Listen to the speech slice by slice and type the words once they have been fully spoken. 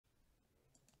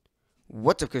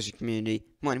What's up, Coaster community?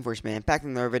 Money Force Man, back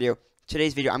in another video.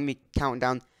 Today's video, I'm going to be counting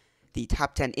down the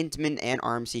top 10 Intamin and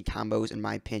RMC combos, in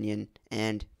my opinion.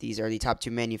 And these are the top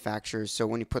 2 manufacturers, so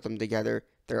when you put them together,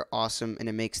 they're awesome, and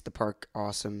it makes the park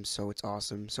awesome, so it's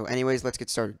awesome. So anyways, let's get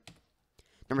started.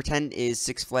 Number 10 is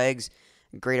Six Flags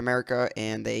Great America,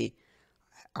 and they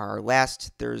are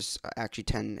last. There's actually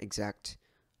 10 exact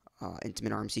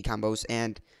Intamin RMC combos,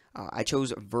 and I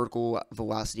chose Vertical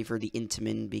Velocity for the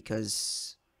Intamin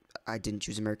because I didn't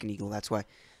choose American Eagle, that's why.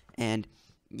 And,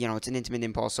 you know, it's an Intamin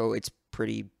Impulse, so it's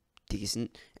pretty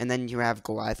decent. And then you have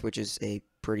Goliath, which is a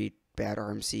pretty bad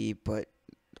RMC, but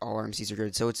all RMCs are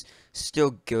good. So it's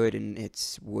still good, and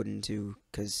it's wooden too,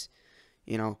 because,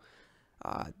 you know,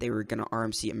 they were going to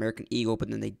RMC American Eagle,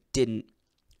 but then they didn't,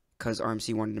 because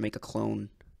RMC wanted to make a clone,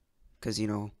 because, you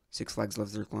know, Six Flags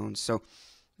loves their clones. So,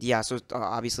 yeah, so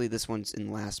obviously this one's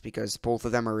in last, because both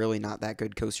of them are really not that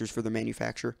good coasters for the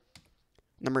manufacturer.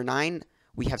 Number 9,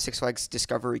 we have Six Flags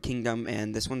Discovery Kingdom,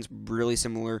 and this one's really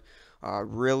similar,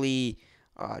 really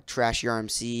trashy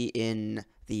RMC in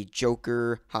the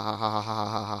Joker, ha ha ha ha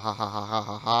ha ha ha ha ha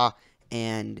ha ha,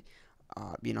 and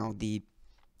you know, the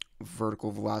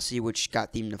Vertical Velocity, which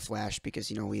got themed to Flash because,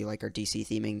 you know, we like our DC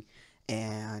theming,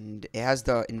 and it has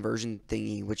the inversion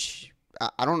thingy, which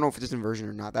I don't know if it's inversion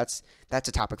or not. That's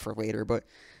a topic for later, but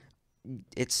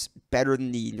it's better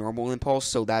than the normal Impulse,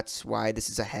 so that's why this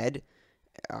is ahead.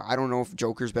 I don't know if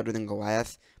Joker's better than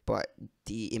Goliath, but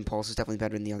the Impulse is definitely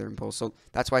better than the other Impulse. So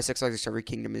that's why Six Flags Discovery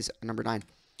Kingdom is number 9.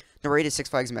 Number 8 is Six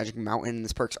Flags Magic Mountain.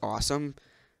 This park's awesome,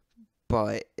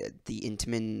 but the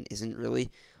Intamin isn't really.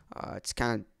 It's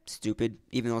kind of stupid,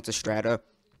 even though it's a strata,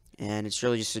 and it's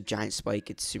really just a giant spike.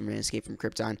 It's Superman Escape from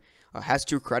Krypton. Has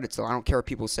 2 credits, though. I don't care what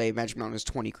people say. Magic Mountain is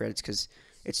 20 credits because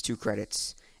it's 2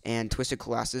 credits. And Twisted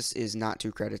Colossus is not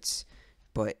 2 credits,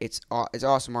 but it's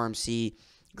awesome RMC.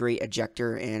 Great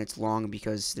ejector, and it's long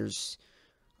because there's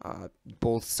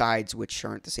both sides, which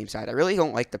aren't the same side. I really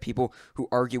don't like the people who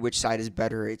argue which side is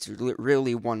better. It's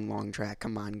really one long track.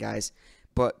 Come on, guys.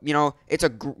 But, you know, it's a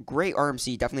great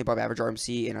RMC, definitely above average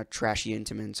RMC, and a trashy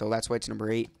Intamin, so that's why it's number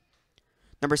 8.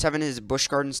 Number 7 is Busch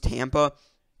Gardens Tampa,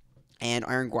 and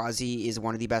Iron Gwazi is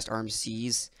one of the best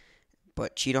RMCs,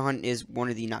 but Cheetah Hunt is one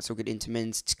of the not-so-good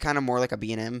Intamins. It's kind of more like a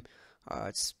B&M.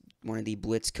 It's one of the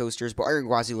Blitz coasters, but Iron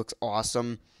Gwazi looks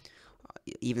awesome,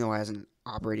 even though it hasn't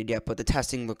operated yet, but the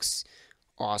testing looks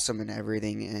awesome and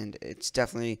everything, and it's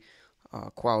definitely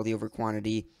quality over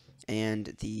quantity,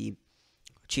 and the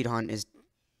Cheetah Hunt is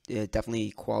definitely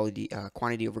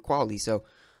quantity over quality. So,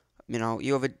 you know,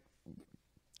 you have a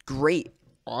great,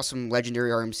 awesome, legendary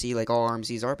RMC like all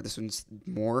RMCs are, but this one's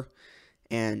more,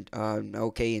 and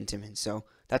okay Intamin, so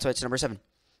that's why it's number 7.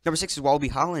 Number 6 is Wallaby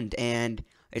Holland, and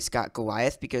it's got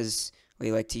Goliath because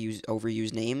we like to use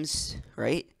overused names,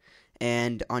 right?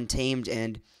 And Untamed.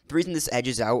 And the reason this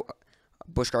edges out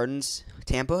Busch Gardens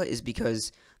Tampa is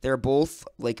because they're both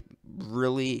like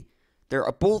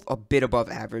they're both a bit above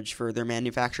average for their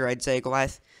manufacturer. I'd say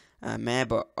Goliath,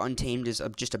 but Untamed is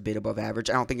just a bit above average.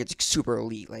 I don't think it's super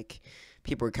elite. Like,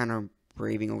 people are kind of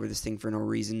raving over this thing for no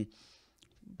reason.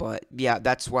 But yeah,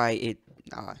 that's why it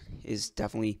is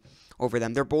definitely over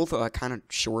them. They're both kind of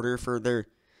shorter for their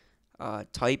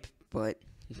type, but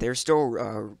they're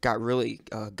still got really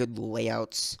good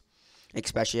layouts.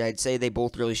 Especially, I'd say they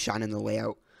both really shine in the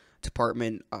layout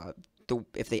department.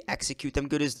 If they execute them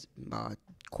good is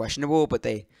questionable, but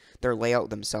their layout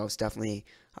themselves definitely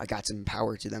got some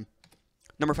power to them.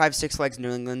 Number 5, Six Flags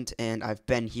New England, and I've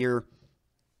been here,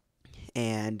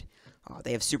 and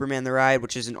they have Superman the Ride,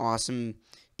 which is an awesome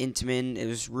Intamin. It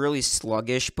was really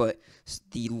sluggish, but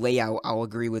the layout, I'll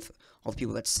agree with all the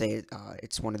people that say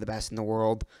it's one of the best in the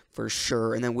world for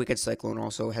sure. And then Wicked Cyclone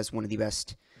also has one of the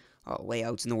best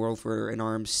layouts in the world for an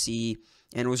RMC,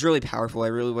 and it was really powerful. I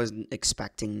really wasn't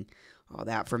expecting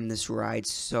that from this ride,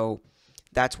 so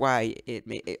that's why it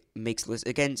makes list.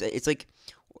 Again, it's like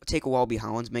take a Wallaby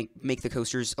Hollands, make the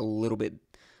coasters a little bit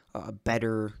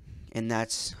better, and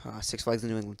that's Six Flags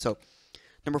in New England. So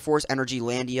number 4 is Energy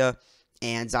Landia,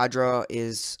 and Zadra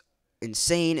is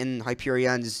insane, and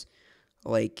Hyperion's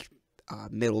like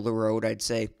middle of the road, I'd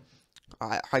say.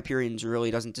 Hyperion's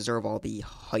really doesn't deserve all the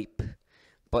hype,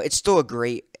 but it's still a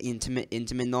great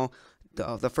Intamin though.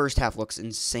 The first half looks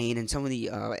insane, and some of the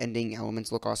ending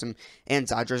elements look awesome, and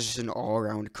Zadra's just an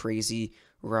all-around crazy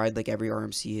ride like every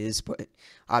RMC is, but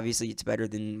obviously it's better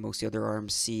than most of the other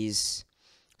RMCs,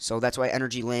 so that's why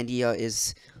Energy Landia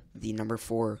is the number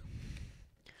 4.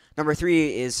 Number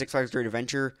 3 is Six Flags Great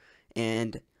Adventure,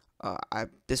 and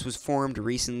this was formed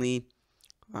recently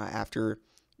after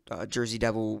Jersey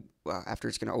Devil, after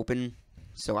it's going to open.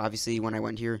 So obviously when I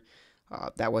went here,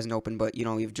 That wasn't open, but you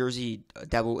have Jersey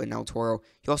Devil and El Toro.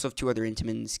 You also have two other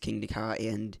Intamins, Kingda Ka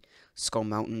and Skull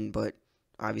Mountain, but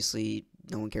obviously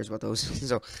no one cares about those.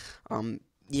 So,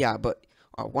 yeah, but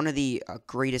one of the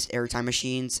greatest airtime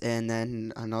machines, and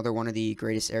then another one of the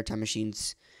greatest airtime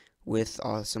machines with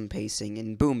some pacing,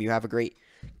 and boom, you have a great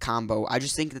combo. I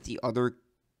just think that the other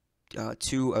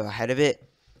two ahead of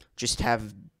it just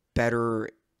have better,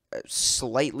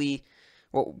 slightly.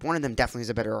 Well, one of them definitely has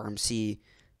a better RMC,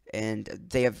 and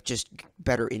they have just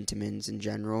better Intamins in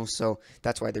general, so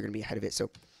that's why they're going to be ahead of it. So,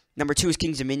 number 2 is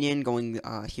King's Dominion going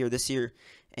here this year,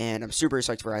 and I'm super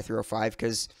psyched for I-305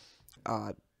 because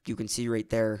you can see right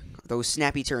there those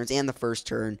snappy turns and the first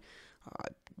turn.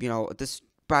 This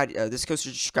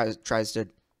coaster just tries to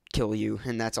kill you,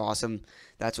 and that's awesome.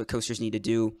 That's what coasters need to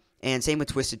do. And same with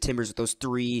Twisted Timbers with those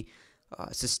 3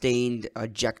 sustained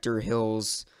ejector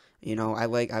hills. I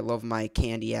love my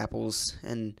candy apples,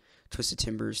 and Twisted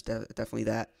Timbers, definitely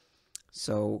that.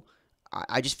 So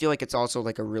I just feel like it's also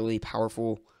like a really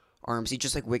powerful RMC,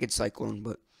 just like Wicked Cyclone,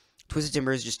 but Twisted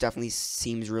Timbers just definitely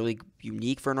seems really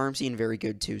unique for an RMC and very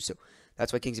good too. So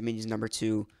that's why King's Dominion is number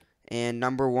 2. And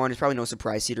number 1 is probably no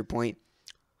surprise, Cedar Point.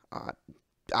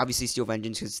 Obviously Steel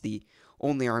Vengeance because it's the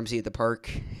only RMC at the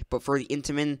park. But for the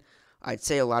Intamin, I'd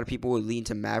say a lot of people would lean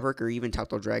to Maverick or even Top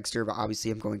Thrill Dragster, but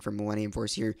obviously I'm going for Millennium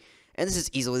Force here. And this is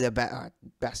easily the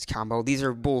best combo. These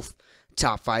are both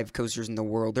top 5 coasters in the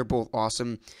world. They're both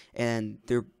awesome, and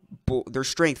their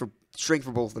strength for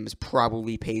both of them is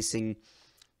probably pacing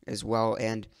as well.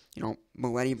 And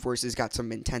Millennium Force has got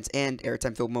some intense and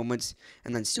airtime filled moments,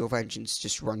 and then Steel Vengeance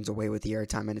just runs away with the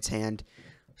airtime in its hand.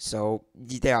 So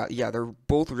yeah, they're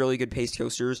both really good paced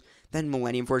coasters. Then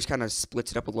Millennium Force kind of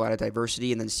splits it up with a lot of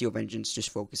diversity, and then Steel Vengeance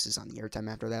just focuses on the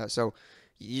airtime after that. So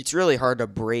it's really hard to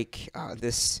break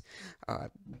this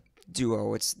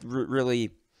duo. It's really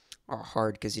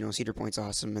hard because Cedar Point's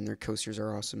awesome and their coasters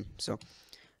are awesome. So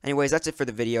anyways, that's it for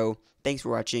the video. Thanks for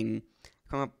watching.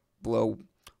 Comment below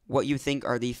what you think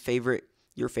are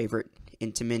your favorite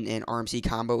Intamin and RMC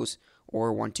combos,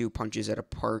 or 1-2 punches at a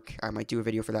park. I might do a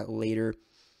video for that later.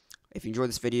 If you enjoyed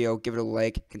this video, give it a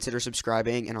like, consider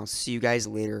subscribing, and I'll see you guys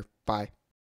later. Bye.